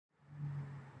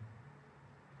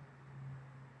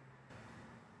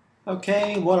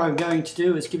Okay, what I'm going to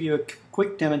do is give you a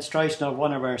quick demonstration of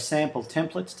one of our sample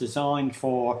templates designed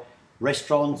for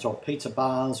restaurants or pizza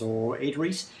bars or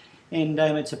eateries. And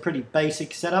it's a pretty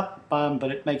basic setup, but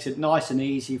it makes it nice and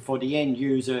easy for the end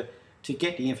user to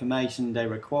get the information they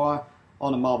require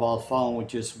on a mobile phone with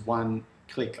just one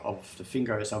click of the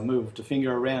finger. So move the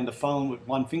finger around the phone with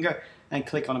one finger and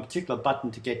click on a particular button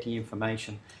to get the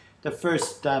information. The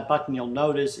first button you'll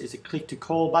notice is a click to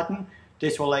call button.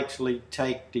 This will actually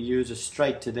take the user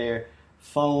straight to their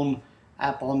phone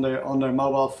app on their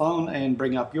mobile phone and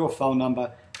bring up your phone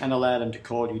number and allow them to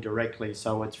call you directly.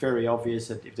 So it's very obvious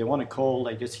that if they want to call,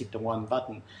 they just hit the one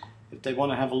button. If they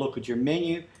want to have a look at your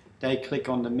menu, they click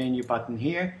on the menu button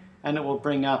here and it will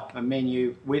bring up a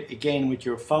menu with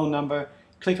your phone number.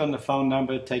 Click on the phone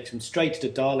number, it takes them straight to the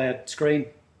dial out screen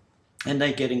and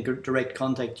they get in direct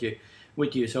contact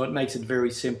with you. So it makes it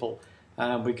very simple.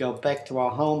 We go back to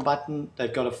our home button.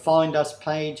 They've got a find us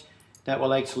page that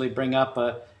will actually bring up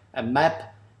a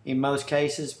map in most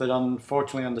cases, but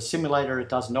unfortunately on the simulator it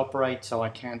doesn't operate, so I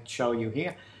can't show you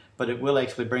here, but it will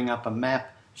actually bring up a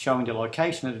map showing the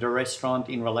location of the restaurant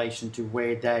in relation to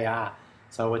where they are.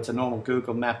 So it's a normal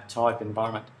Google map type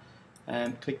environment.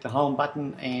 Click the home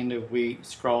button and if we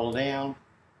scroll down,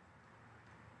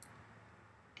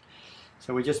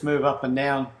 so we just move up and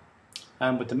down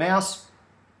with the mouse.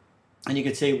 And you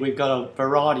can see we've got a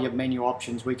variety of menu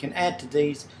options. We can add to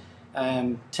these,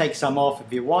 take some off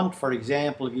if you want. For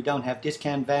example, if you don't have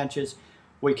discount vouchers,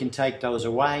 we can take those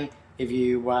away. If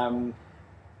you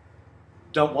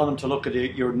don't want them to look at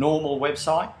your normal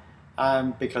website,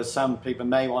 because some people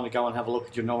may want to go and have a look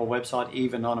at your normal website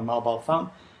even on a mobile phone,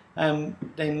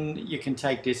 then you can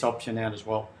take this option out as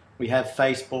well. We have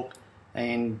Facebook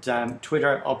and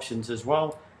Twitter options as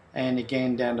well. And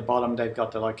again, down the bottom, they've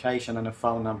got the location and a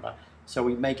phone number. So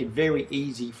we make it very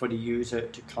easy for the user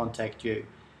to contact you.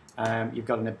 You've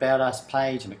got an About Us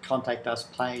page and a Contact Us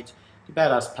page. The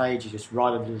About Us page, you just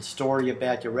write a little story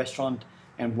about your restaurant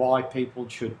and why people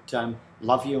should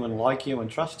love you and like you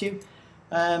and trust you.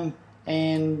 That's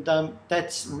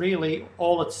really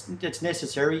all that's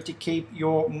necessary to keep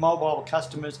your mobile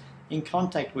customers in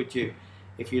contact with you.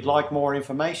 If you'd like more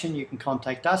information, you can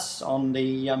contact us on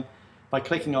the by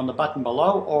clicking on the button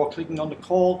below or clicking on the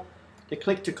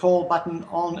click to call button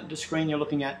on the screen you're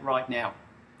looking at right now.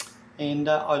 And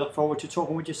I look forward to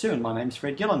talking with you soon. My name's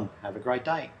Fred Gillen. Have a great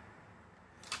day.